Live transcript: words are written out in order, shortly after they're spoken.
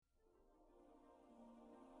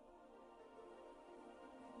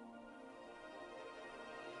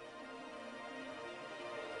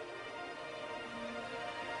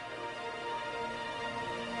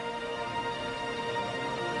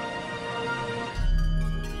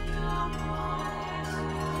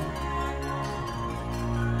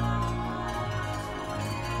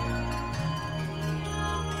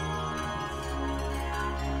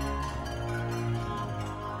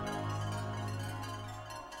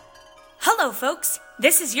Hello, folks.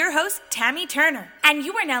 This is your host, Tammy Turner, and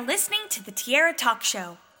you are now listening to the Tierra Talk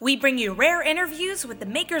Show. We bring you rare interviews with the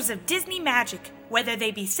makers of Disney magic. Whether they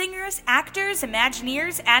be singers, actors,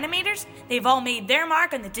 Imagineers, animators, they've all made their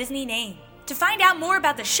mark on the Disney name. To find out more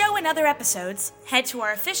about the show and other episodes, head to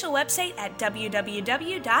our official website at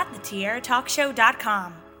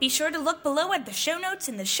www.thetierratalkshow.com. Be sure to look below at the show notes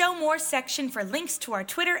in the Show More section for links to our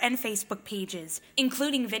Twitter and Facebook pages,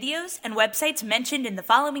 including videos and websites mentioned in the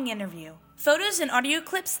following interview. Photos and audio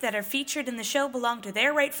clips that are featured in the show belong to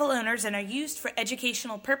their rightful owners and are used for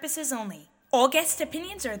educational purposes only. All guest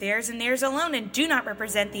opinions are theirs and theirs alone and do not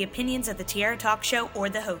represent the opinions of the Tierra Talk Show or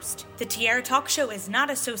the host. The Tierra Talk Show is not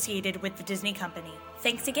associated with the Disney Company.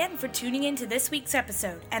 Thanks again for tuning in to this week's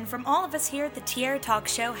episode, and from all of us here at the Tierra Talk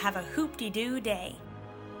Show, have a hoop-de-doo day.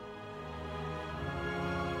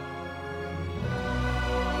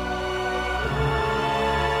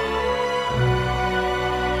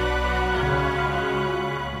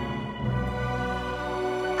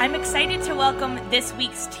 I'm excited to welcome this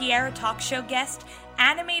week's Tierra Talk Show guest,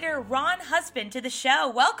 animator Ron Husband, to the show.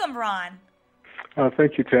 Welcome, Ron.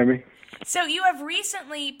 Thank you, Tammy. So you have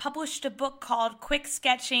recently published a book called Quick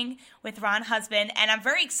Sketching with Ron Husband, and I'm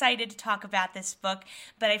very excited to talk about this book.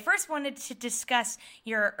 But I first wanted to discuss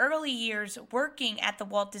your early years working at the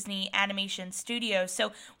Walt Disney Animation Studios.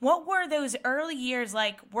 So what were those early years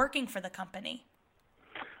like working for the company?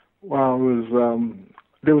 Well,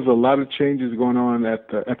 there was a lot of changes going on at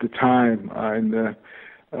the time.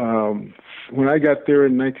 When I got there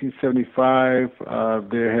in 1975,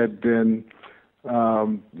 there had been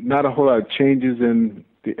not a whole lot of changes in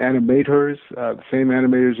the animators. The same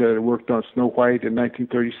animators that had worked on Snow White in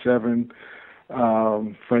 1937,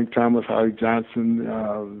 Frank Thomas, Holly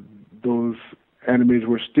Johnson, those animators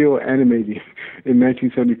were still animating in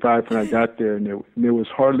 1975 when I got there, and there was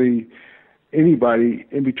hardly anybody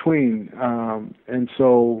in between. And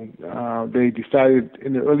so they decided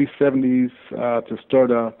in the early 70s to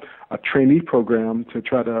start a trainee program to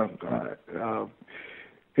try to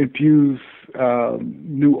infuse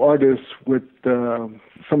new artists with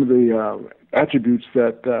some of the attributes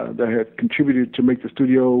that had contributed to make the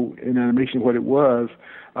studio in animation what it was,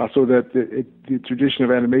 so that the tradition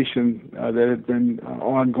of animation that had been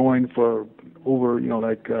ongoing for over,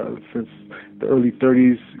 since the early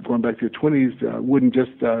 30s, going back to the 20s, wouldn't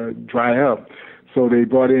just dry up. So they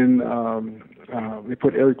brought in, they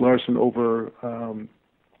put Eric Larson over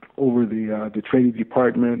the training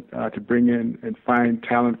department to bring in and find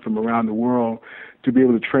talent from around the world to be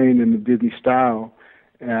able to train in the Disney style,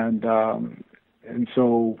 and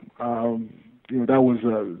so that was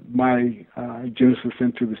my genesis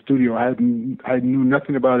into the studio. I knew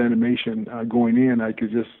nothing about animation going in. I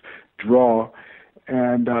could just draw,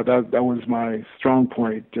 and that was my strong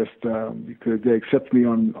point. Just because they accepted me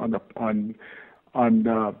on the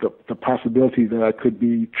possibility that I could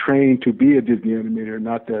be trained to be a Disney animator,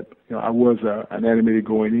 not that I was an animator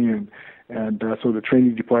going in. And so the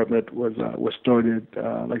training department was started,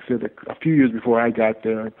 like I said, a few years before I got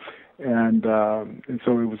there, and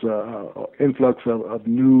so it was a influx of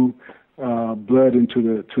new blood into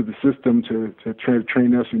the system to try to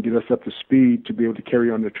train us and get us up to speed to be able to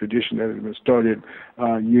carry on the tradition that had been started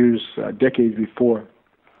decades before.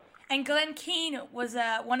 And Glenn Keane was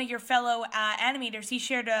one of your fellow animators. He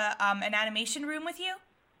shared an animation room with you?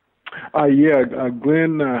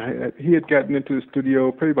 Glenn, he had gotten into the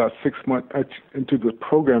studio probably about 6 months, into the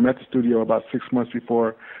program at the studio about 6 months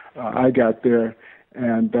before I got there.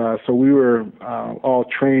 And so we were all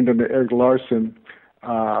trained under Eric Larson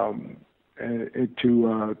to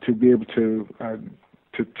be able to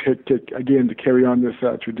carry on this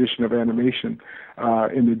tradition of animation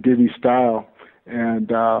in the Disney style. And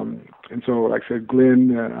so, like I said,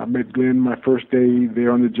 Glenn, I met Glenn my first day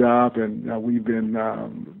there on the job, and we've been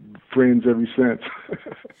friends ever since.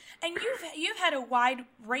 And you've had a wide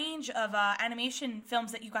range of animation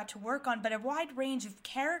films that you got to work on, but a wide range of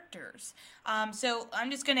characters. So I'm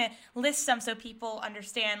just going to list some so people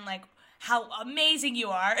understand like how amazing you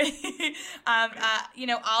are.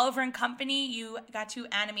 Oliver and Company, you got to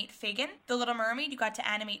animate Fagin. The Little Mermaid, you got to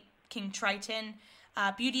animate King Triton.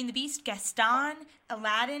 Beauty and the Beast, Gaston,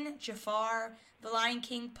 Aladdin, Jafar, The Lion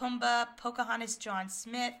King, Pumbaa, Pocahontas, John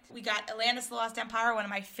Smith. We got Atlantis, The Lost Empire, one of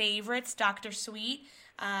my favorites, Dr. Sweet,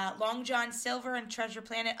 Long John Silver, and Treasure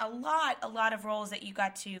Planet. A lot of roles that you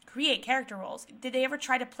got to create, character roles. Did they ever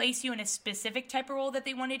try to place you in a specific type of role that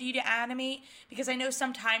they wanted you to animate? Because I know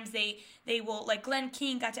sometimes they will, like Glenn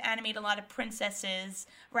Keane got to animate a lot of princesses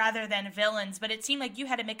rather than villains, but it seemed like you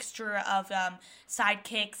had a mixture of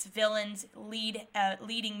sidekicks, villains,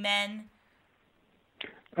 leading men.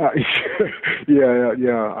 Uh, yeah.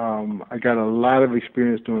 I got a lot of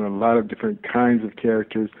experience doing a lot of different kinds of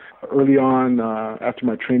characters. Early on, after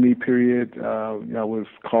my trainee period, I was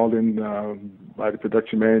called in by the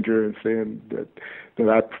production manager and saying that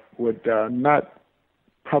I would not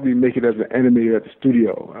probably make it as an animator at the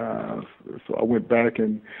studio. So I went back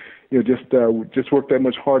and just worked that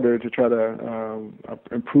much harder to try to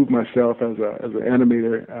improve myself as an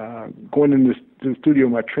animator. Going into the studio,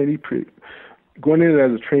 my trainee period. Going in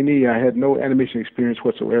as a trainee, I had no animation experience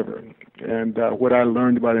whatsoever. And what I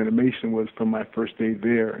learned about animation was from my first day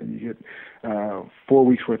there. And you get 4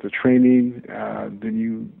 weeks worth of training. Then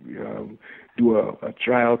you do a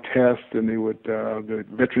trial test, and the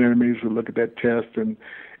veteran animators would look at that test, and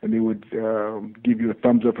they would give you a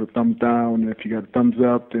thumbs up or thumbs down. And if you got a thumbs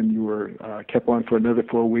up, then you were kept on for another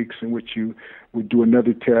 4 weeks, in which you would do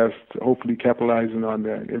another test, hopefully capitalizing on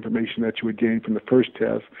the information that you would gain from the first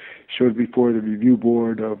test, showed before the review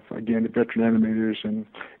board of, again, the veteran animators. And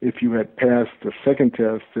if you had passed the second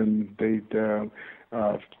test, then they'd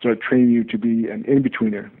start training you to be an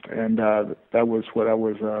in-betweener. And that was what I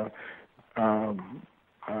was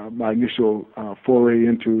my initial foray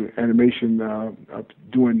into animation,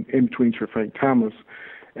 doing in-betweens for Frank Thomas,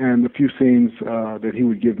 and a few scenes that he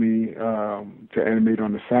would give me to animate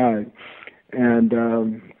on the side. And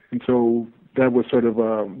so that was sort of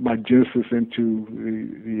my genesis into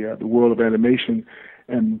the world of animation,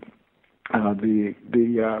 and the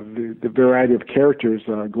variety of characters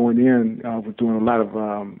going in. I was doing a lot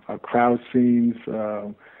of crowd scenes,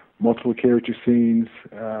 multiple character scenes,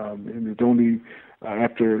 and it's only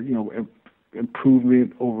after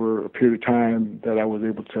improvement over a period of time that I was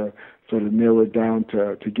able to sort of narrow it down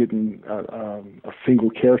to getting a single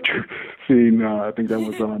character scene. I think that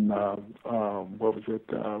was on what was it,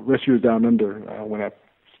 Rescuers Down Under, when I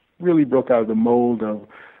really broke out of the mold of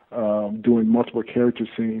doing multiple character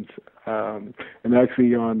scenes. And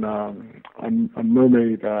actually on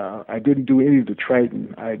Mermaid, I didn't do any of the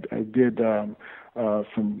Triton. I did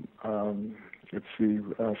some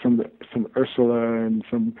some Ursula and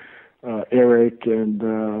some Eric and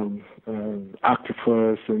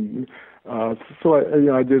Octopus, and so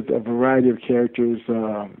I did a variety of characters,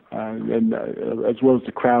 and as well as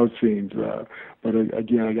the crowd scenes. But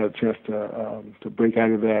again, I got a chance to break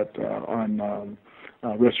out of that on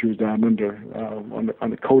Rescuers Down Under, on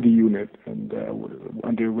the Cody unit, and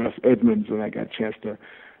under Russ Edmonds, and I got a chance to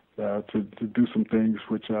do some things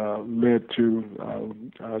which led to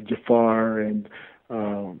Jafar and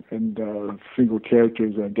single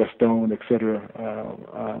characters, Gaston, etc.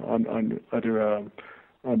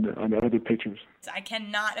 On other pictures. I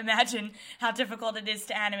cannot imagine how difficult it is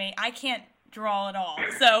to animate. I can't draw at all.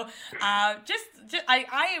 So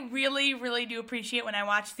I really, really do appreciate when I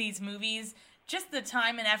watch these movies, just the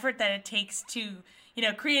time and effort that it takes to,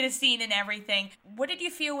 create a scene and everything. What did you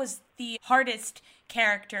feel was the hardest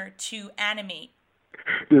character to animate?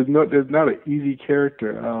 There's not an easy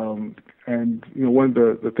character, and one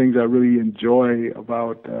of the things I really enjoy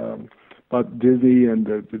about Disney and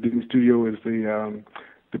the Disney Studio is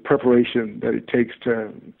the preparation that it takes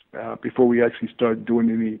to before we actually start doing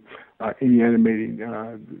any animating,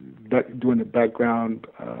 doing the background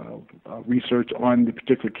research on the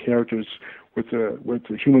particular characters, whether it's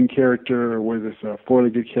a human character or whether it's a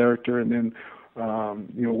four-legged character, and then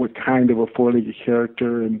what kind of a four-legged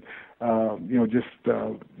character, and just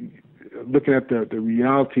looking at the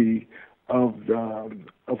reality of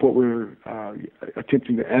what we're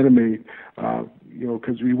attempting to animate,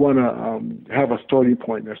 because we want to have a starting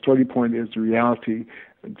point. And our starting point is the reality,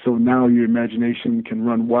 and so now your imagination can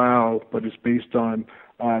run wild, but it's based on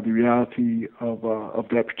the reality of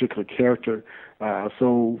that particular character.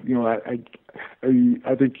 So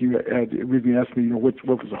I think you had originally asked me, what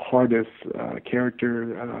was the hardest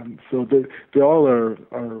character. So they all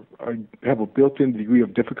have a built-in degree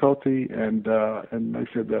of difficulty, and like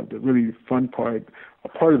I said, the really fun part, a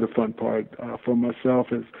part of the fun part for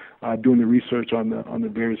myself is doing the research on the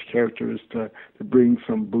various characters to bring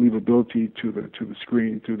some believability to the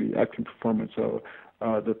screen, to the acting performance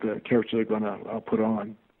that the characters are going to put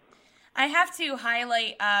on. I have to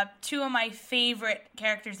highlight two of my favorite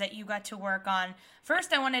characters that you got to work on.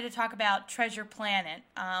 First, I wanted to talk about Treasure Planet,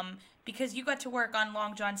 because you got to work on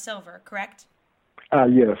Long John Silver, correct?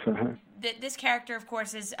 Yes. Uh-huh. This character, of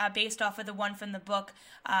course, is based off of the one from the book,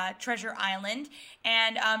 Treasure Island.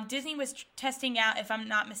 And Disney was testing out, if I'm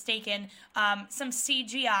not mistaken, some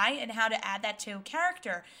CGI and how to add that to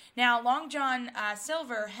character. Now, Long John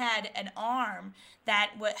Silver had an arm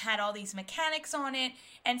that had all these mechanics on it,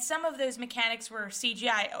 and some of those mechanics were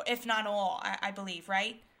CGI, if not all, I believe,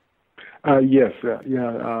 right? Yes,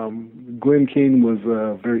 yeah. Glenn Keane was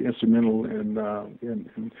very instrumental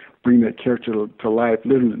in bringing that character to life,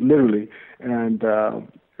 literally, and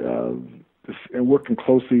working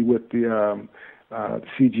closely with the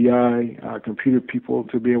CGI computer people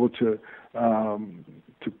to be able to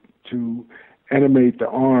animate the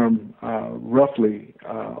arm roughly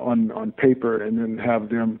on paper, and then have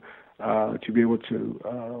them to be able to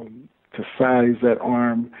size that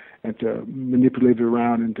arm and to manipulate it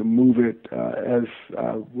around and to move it as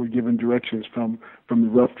we're given directions from the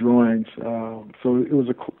rough drawings. So it was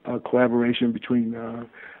a collaboration between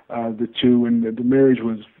the two, and the marriage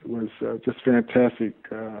was just fantastic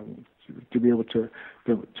to be able to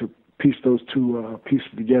piece those two pieces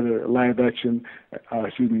together, live action,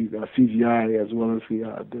 CGI, as well as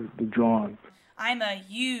the drawing. I'm a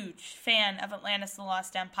huge fan of Atlantis: The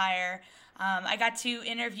Lost Empire. I got to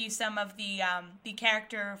interview some of the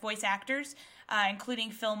character voice actors, including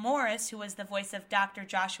Phil Morris, who was the voice of Dr.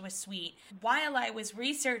 Joshua Sweet. While I was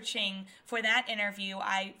researching for that interview,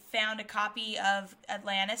 I found a copy of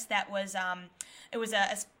Atlantis that was it was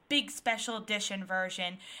a big special edition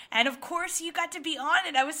version, and of course you got to be on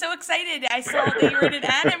it. I was so excited. I saw that you were an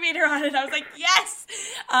animator on it. I was like, yes.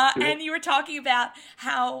 And you were talking about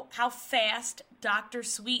how fast Dr.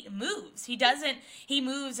 Sweet moves. He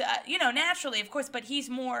moves naturally, of course, but he's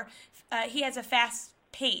more he has a fast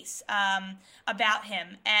pace about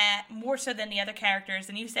him, more so than the other characters.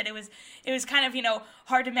 And you said it was kind of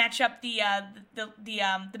hard to match up the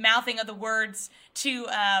mouthing of the words to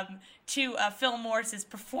Phil Morris's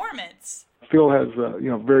performance. Phil has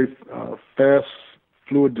very fast,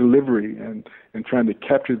 fluid delivery, and trying to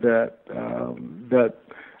capture that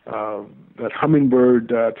hummingbird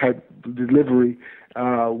type delivery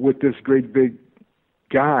with this great big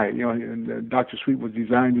guy, and Dr. Sweet was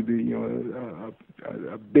designed to be,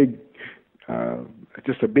 a big,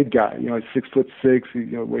 just a big guy, 6'6",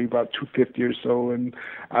 he weighed about 250 or so, and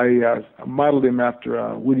I modeled him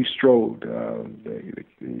after Woody Strode,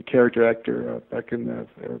 the character actor back in the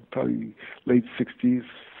probably late 60s,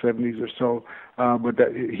 70s or so, but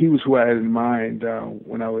he was who I had in mind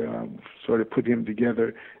when I sort of put him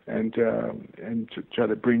together and to try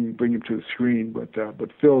to bring him to the screen.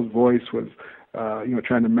 But Phil's voice was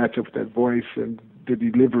trying to match up with that voice and the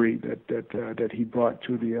delivery that he brought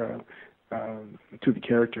to the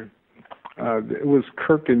character. It was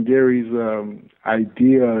Kirk and Gary's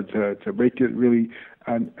idea to make it really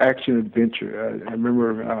an action adventure. I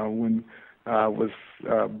remember when I was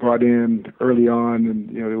brought in early on, and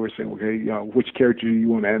they were saying, okay, which character do you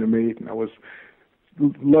want to animate? And I was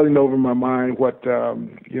mulling over in my mind what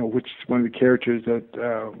which one of the characters that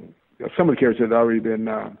some of the characters had already been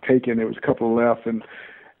taken. There was a couple left, and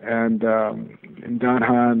Don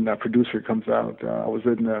Hahn, producer, comes out. I was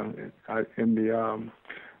in the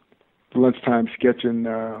lunchtime sketching,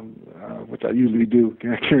 which I usually do,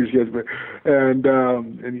 and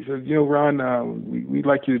he said, Ron, we'd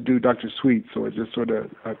like you to do Dr. Sweet. So I just sort of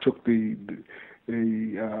took the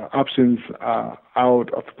options out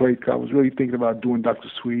of the plate. I was really thinking about doing Dr.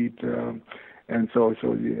 Sweet. And so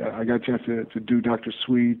yeah, I got a chance to do Dr.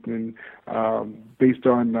 Sweet, and based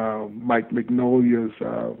on Mike Mignolia's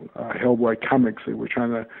Hellboy comics, they were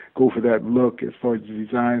trying to go for that look as far as the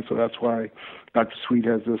design. So that's why Dr. Sweet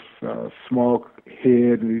has this small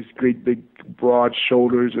head and these great big broad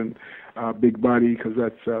shoulders and big body, because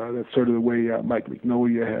that's sort of the way Mike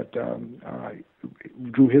Mignolia had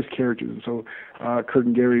drew his characters. And so Kurt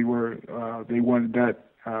and Gary they wanted that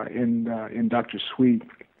in Dr. Sweet.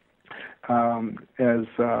 As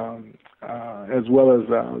well as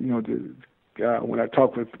when I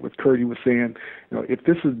talked with Kurt, he was saying, if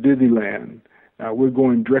this is Disneyland, we're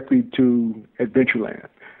going directly to Adventureland.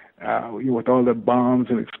 With all the bombs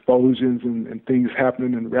and explosions and things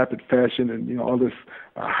happening in rapid fashion, and all this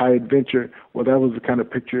high adventure. Well, that was the kind of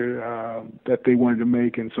picture that they wanted to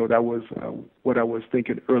make, and so that was what I was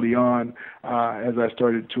thinking early on as I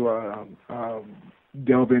started to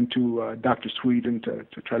delve into Dr. Sweet and to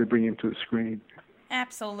try to bring him to the screen.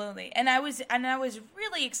 Absolutely, and I was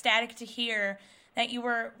really ecstatic to hear that you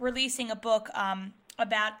were releasing a book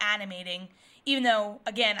about animating. Even though,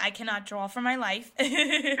 again, I cannot draw for my life.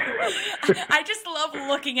 I just love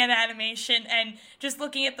looking at animation and just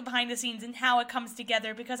looking at the behind the scenes and how it comes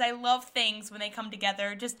together, because I love things when they come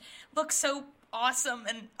together. It just looks so awesome.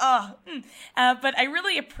 And but I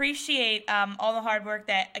really appreciate all the hard work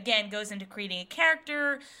that, again, goes into creating a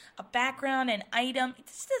character, a background, an item.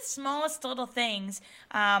 It's the smallest little things,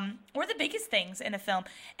 or the biggest things in a film.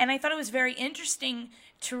 And I thought it was very interesting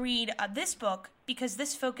to read this book because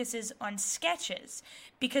this focuses on sketches.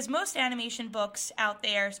 Because most animation books out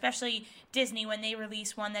there, especially Disney, when they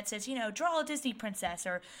release one that says, draw a Disney princess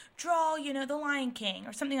or draw, the Lion King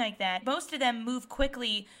or something like that, most of them move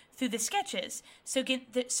quickly through the sketches so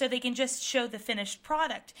they can just show the finished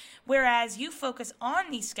product. Whereas you focus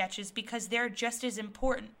on these sketches because they're just as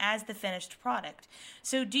important as the finished product.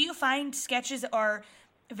 So do you find sketches are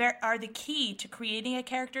the key to creating a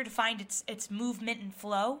character, to find its movement and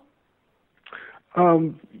flow?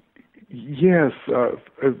 Yes, for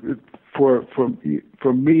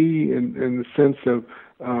me, in the sense of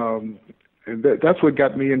that's what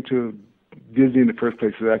got me into Disney in the first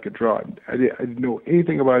place, so that I could draw. I didn't know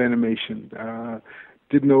anything about animation.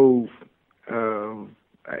 Didn't know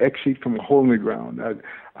X sheet from a hole in the ground.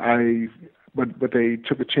 But they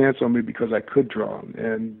took a chance on me because I could draw,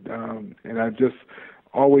 and I just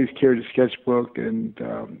always carried a sketchbook, and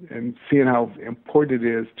seeing how important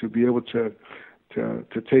it is to be able to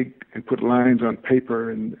take and put lines on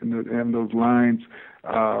paper, and those lines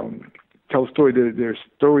tell a story. They're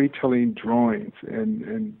storytelling drawings,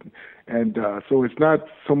 and so it's not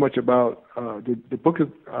so much about the book is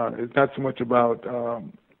not so much about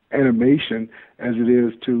animation as it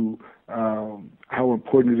is to how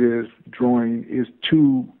important it is drawing is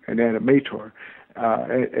to an animator.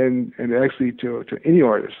 And actually to any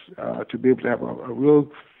artist to be able to have a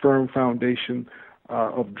real firm foundation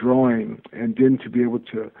of drawing, and then to be able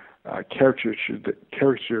to caricature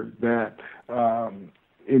that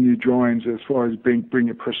in your drawings as far as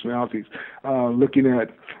bringing personalities, looking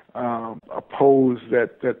at a pose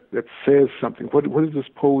that says something. What is this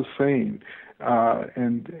pose saying?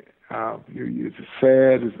 Is it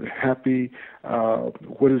sad? Is it happy?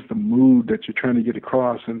 What is the mood that you're trying to get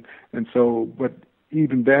across? And so, but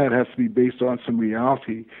even that has to be based on some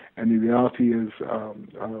reality, and the reality is of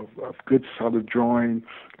good, solid drawing,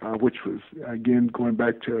 which was, again, going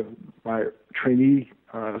back to my trainee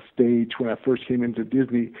stage when I first came into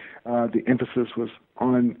Disney, the emphasis was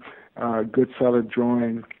on good, solid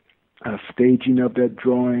drawing, staging of that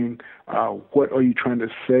drawing, what are you trying to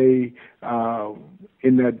say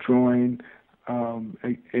in that drawing, and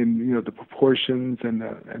the proportions and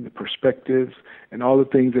the perspectives and all the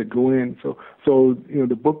things that go in. So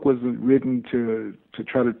the book wasn't written to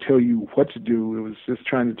try to tell you what to do. It was just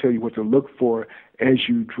trying to tell you what to look for as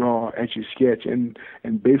you draw, as you sketch, and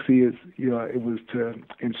basically it was to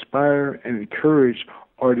inspire and encourage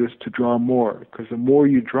artists to draw more, because the more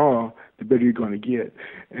you draw, the better you're going to get.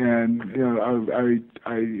 And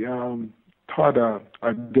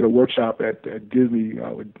I did a workshop at Disney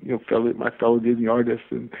with my fellow Disney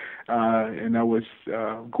artists, and I was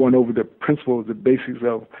going over the principles, the basics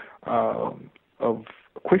of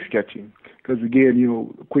quick sketching, because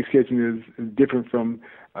again, quick sketching is different from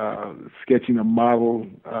sketching a model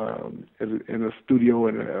in a studio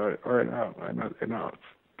or in a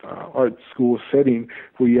art school setting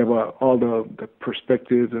where you have all the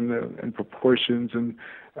perspectives and proportions and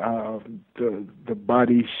the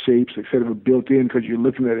body shapes, etc., built in because you're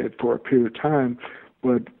looking at it for a period of time.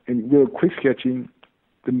 But in real quick sketching,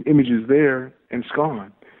 the image is there and it's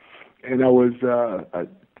gone. And I was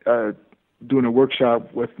doing a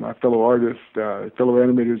workshop with my fellow artists, fellow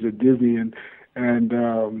animators at Disney, and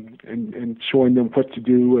showing them what to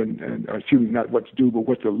do, and excuse me, not what to do, but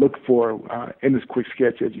what to look for in this quick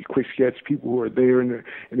sketch. As you quick sketch people who are there and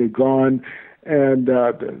they're gone, and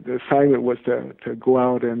the assignment was to go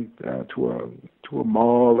out and to a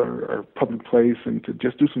mall or public place and to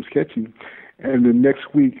just do some sketching. And the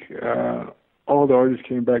next week, all the artists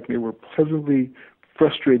came back and they were pleasantly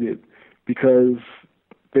frustrated because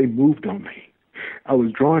they moved on me. I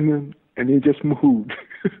was drawing them and they just moved.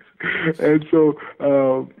 And so,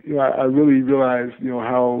 I really realized,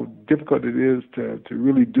 how difficult it is to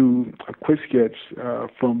really do a quick sketch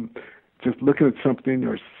from just looking at something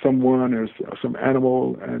or someone or some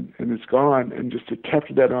animal and it's gone, and just to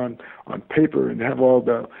capture that on paper and have all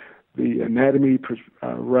the anatomy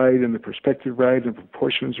right and the perspective right and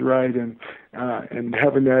proportions right, and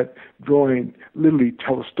having that drawing literally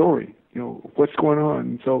tell a story, what's going on.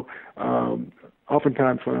 And so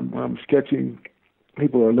oftentimes when I'm sketching,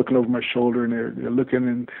 people are looking over my shoulder and they're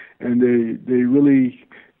looking and they really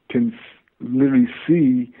can literally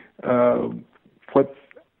see what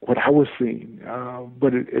I was seeing,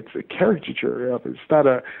 but it's a caricature of it. It's not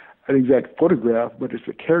an exact photograph, but it's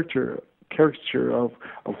a caricature of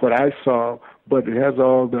what I saw but it has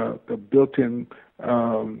all the built-in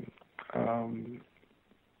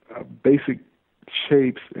basic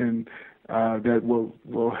shapes and that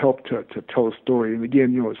will help to tell a story. And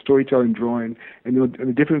again, storytelling, drawing, and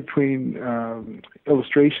the difference between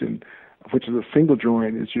illustration, which is a single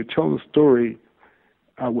drawing, is you're telling a story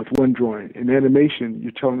with one drawing. In animation,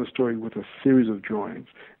 you're telling the story with a series of drawings.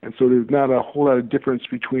 And so there's not a whole lot of difference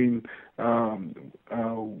between one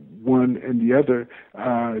and the other.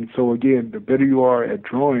 And so again, the better you are at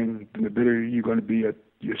drawing, then the better you're going to be at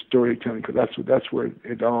your storytelling, because that's where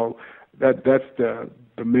it all, that's the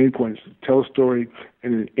main point, is to tell a story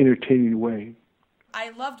in an entertaining way.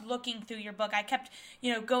 I loved looking through your book. I kept,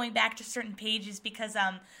 going back to certain pages because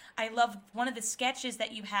I loved one of the sketches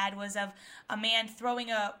that you had was of a man throwing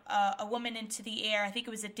a woman into the air. I think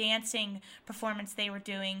it was a dancing performance they were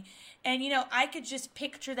doing. And, I could just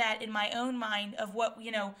picture that in my own mind of what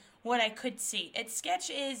I could see.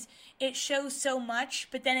 It shows so much,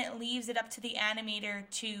 but then it leaves it up to the animator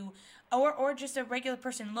to, or just a regular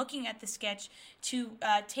person looking at the sketch to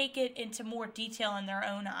take it into more detail in their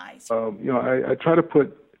own eyes. I try to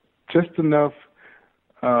put just enough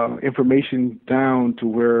information down to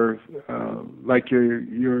where, like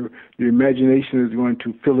your imagination is going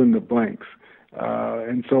to fill in the blanks,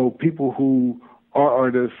 and so people who are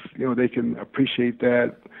artists, they can appreciate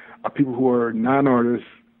that. People who are non-artists,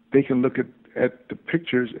 they can look at the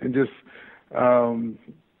pictures and just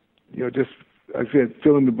like I said,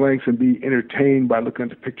 fill in the blanks and be entertained by looking at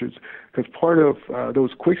the pictures. Because part of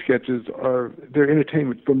those quick sketches they're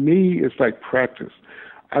entertainment. For me, it's like practice.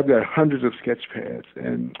 I've got hundreds of sketch pads,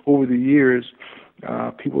 and over the years,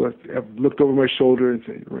 people have looked over my shoulder and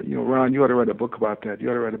said, Ron, you ought to write a book about that. You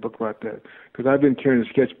ought to write a book about that. Because I've been carrying a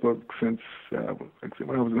sketchbook since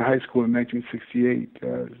when I was in high school in 1968.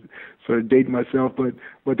 Sort of dating myself,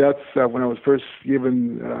 but that's when I was first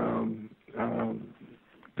given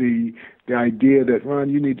the idea that, Ron,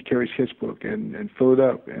 you need to carry a sketchbook and fill it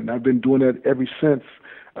up. And I've been doing that ever since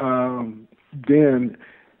then,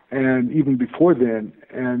 and even before then.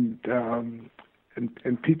 And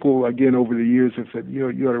people, again, over the years have said, you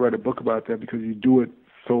ought to write a book about that because you do it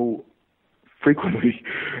so frequently.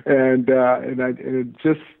 And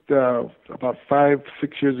just about 5-6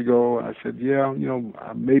 years ago, I said,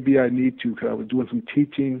 maybe I need to, because I was doing some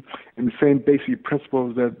teaching, and the same basic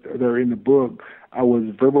principles that are in the book, I was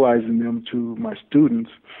verbalizing them to my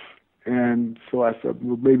students. And so I said,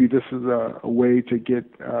 well, maybe this is a way to get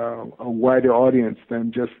a wider audience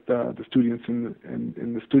than just the students in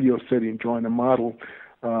the studio setting drawing a model.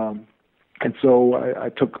 And so I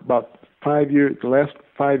took about the last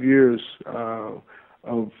 5 years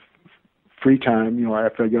of free time,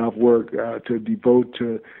 after I get off work, to devote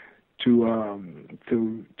to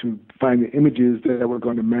find the images that were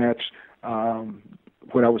going to match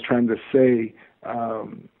what I was trying to say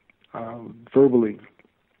verbally,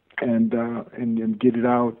 and get it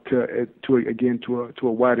out to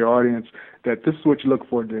a wider audience. That this is what you look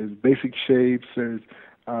for. There's basic shapes. There's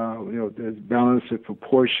balance and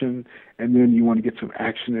proportion, and then you want to get some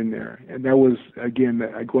action in there. And that was, again,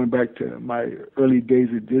 going back to my early days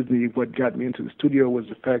at Disney. What got me into the studio was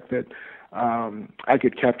the fact that I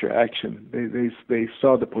could capture action. They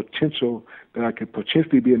saw the potential that I could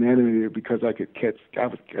potentially be an animator because I could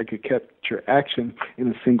capture action in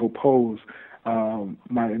a single pose.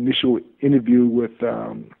 My initial interview with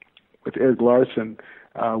Eric Larson,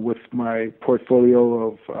 with my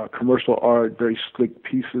portfolio of commercial art, very slick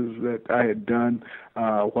pieces that I had done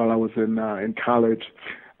while I was in college.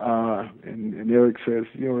 And Eric says,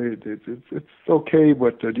 it's okay,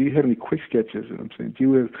 but do you have any quick sketches? And I'm saying,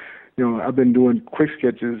 I've been doing quick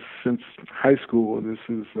sketches since high school. This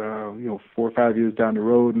is 4 or 5 years down the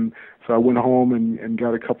road, and so I went home and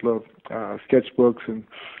got a couple of sketchbooks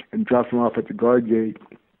and dropped them off at the guard gate,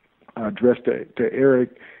 addressed to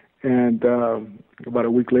Eric. And about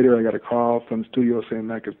a week later, I got a call from the studio saying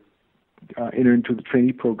I could enter into the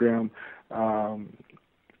trainee program.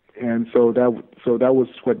 And so that was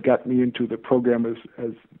what got me into the program,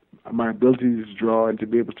 as my ability to draw and to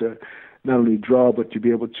be able to not only draw but to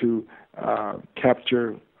be able to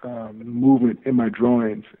capture movement in my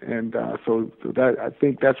drawings. And so that, I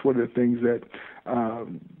think that's one of the things that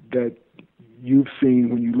you've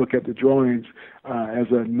seen when you look at the drawings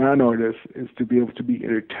as a non-artist, is to be able to be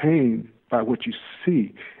entertained by what you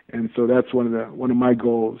see. And so that's one of my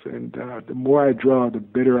goals. And the more I draw, the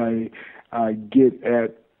better I get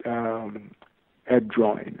at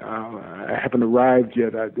drawing. I haven't arrived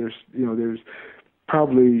yet. There's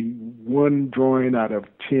probably one drawing out of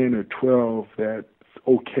 10 or 12 that's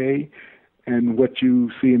okay, and what you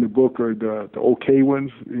see in the book are the okay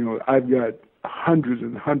ones. I've got hundreds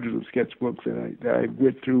and hundreds of sketchbooks that I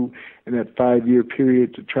went through in that 5-year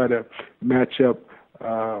period to try to match up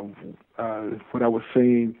what I was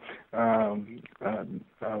saying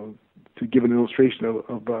to give an illustration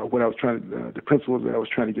of what I was trying, the principles that I was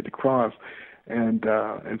trying to get across, and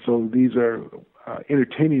so these are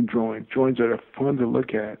entertaining drawings that are fun to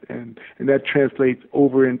look at, and that translates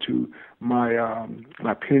over into my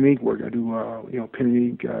my pen and ink work. I do pen and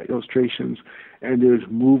ink illustrations, and there's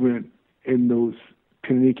movement in those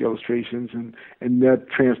pen and ink illustrations, and that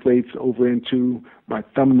translates over into my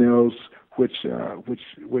thumbnails, which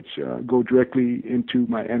go directly into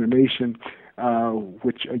my animation,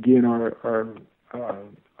 which again are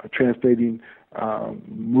translating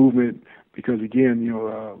movement, because again,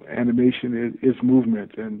 animation is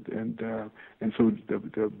movement, and so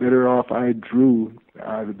the better off I drew,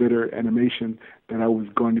 the better animation that I was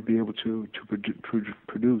going to be able to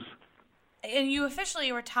produce. And you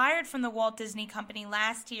officially retired from the Walt Disney Company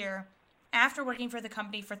last year after working for the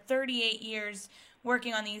company for 38 years,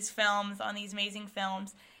 working on these films, on these amazing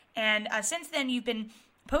films. And since then, you've been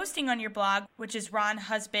posting on your blog, which is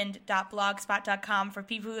ronhusband.blogspot.com, for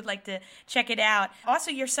people who would like to check it out. Also,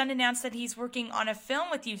 your son announced that he's working on a film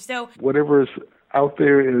with you. So whatever's out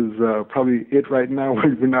there is probably it right now.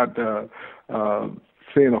 We're not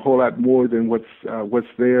saying a whole lot more than what's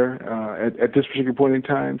there at this particular point in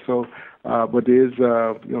time. So, but there is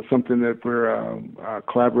something that we're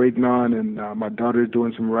collaborating on, and my daughter is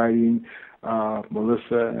doing some writing.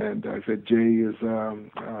 Melissa and I said Jay is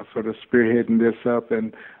sort of spearheading this up,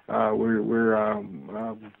 and we're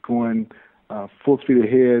going full speed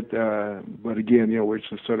ahead. But again, we're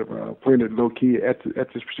just sort of playing it low key at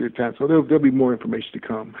this particular time. So there'll be more information to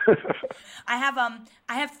come. I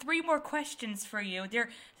have 3 more questions for you. They're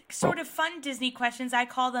sort of fun Disney questions. I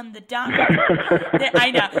call them the Donald.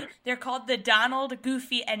 I know they're called the Donald,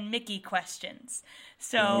 Goofy, and Mickey questions.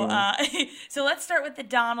 So, so let's start with the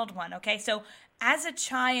Donald one. Okay, so as a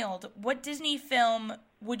child, what Disney film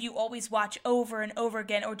would you always watch over and over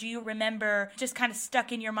again, or do you remember just kind of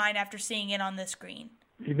stuck in your mind after seeing it on the screen?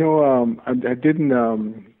 I didn't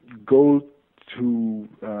go to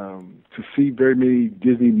see very many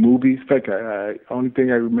Disney movies. In fact, only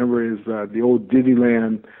thing I remember is the old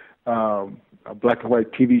Disneyland a black and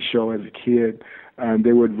white TV show as a kid, and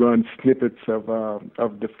they would run snippets of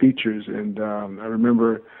the features. And I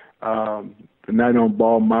remember the Night on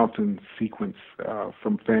Ball Mountain sequence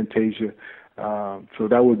from Fantasia. So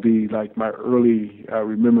that would be like my early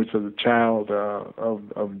remembrance as a child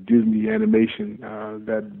of Disney animation,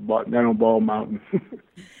 that Night on Ball Mountain.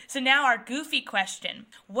 So now our Goofy question.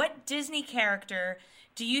 What Disney character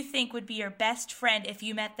do you think would be your best friend if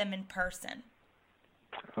you met them in person?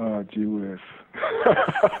 Gee whiz.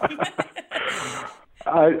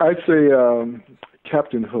 I'd say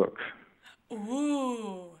Captain Hook.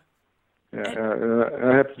 Ooh. Yeah,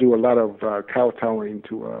 I have to do a lot of kowtowing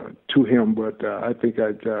to him, but I think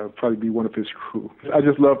I'd probably be one of his crew. I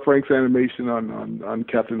just love Frank's animation on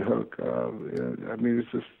Captain Hook. I mean,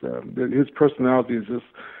 it's just his personality is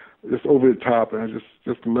just over the top, and I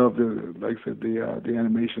just love like I said, the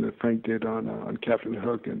animation that Frank did on Captain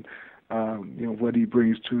Hook, and what he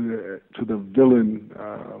brings to the villain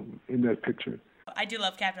in that picture. I do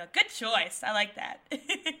love Captain Hook. Good choice. I like that.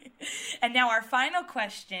 And now our final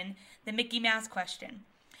question, the Mickey Mouse question.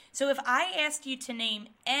 So if I asked you to name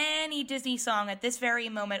any Disney song at this very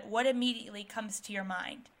moment, what immediately comes to your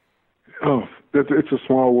mind? Oh, It's a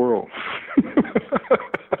Small World.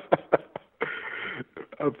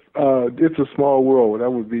 It's a Small World.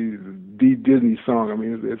 That would be the Disney song. I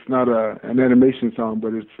mean, it's not an animation song,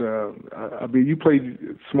 but it's. I mean, you play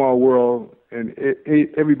Small World, and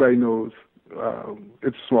everybody knows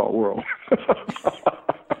it's a small world.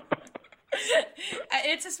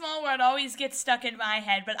 It's a Small World always gets stuck in my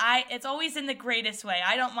head, but it's always in the greatest way.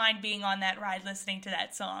 I don't mind being on that ride listening to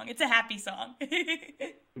that song. It's a happy song.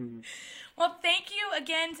 Well, thank you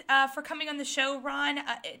again for coming on the show, Ron.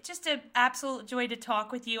 Just an absolute joy to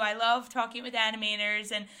talk with you. I love talking with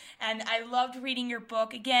animators, and I loved reading your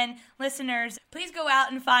book. Again, listeners, please go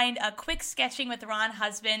out and find a Quick Sketching with Ron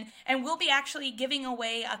Husband, and we'll be actually giving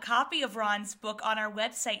away a copy of Ron's book on our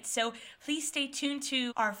website. So please stay tuned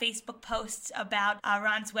to our Facebook posts about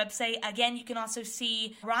Ron's website. Again, you can also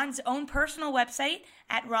see Ron's own personal website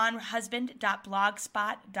at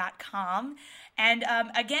ronhusband.blogspot.com. And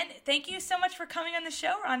again, thank you so much for coming on the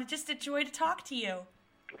show, Ron. It's just a joy to talk to you.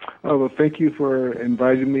 Oh, well, thank you for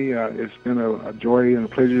inviting me. It's been a joy and a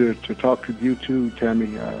pleasure to talk with you too,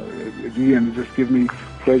 Tammy. Again, it just gives me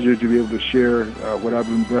pleasure to be able to share what I've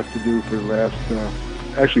been blessed to do for the last,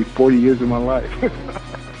 actually 40 years of my life.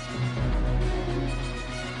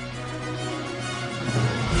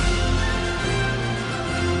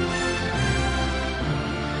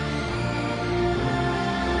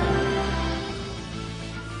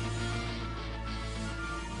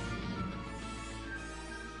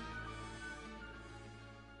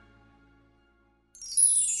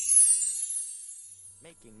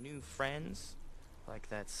 Making new friends, like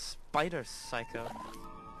that spider psycho.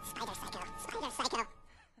 Spider psycho.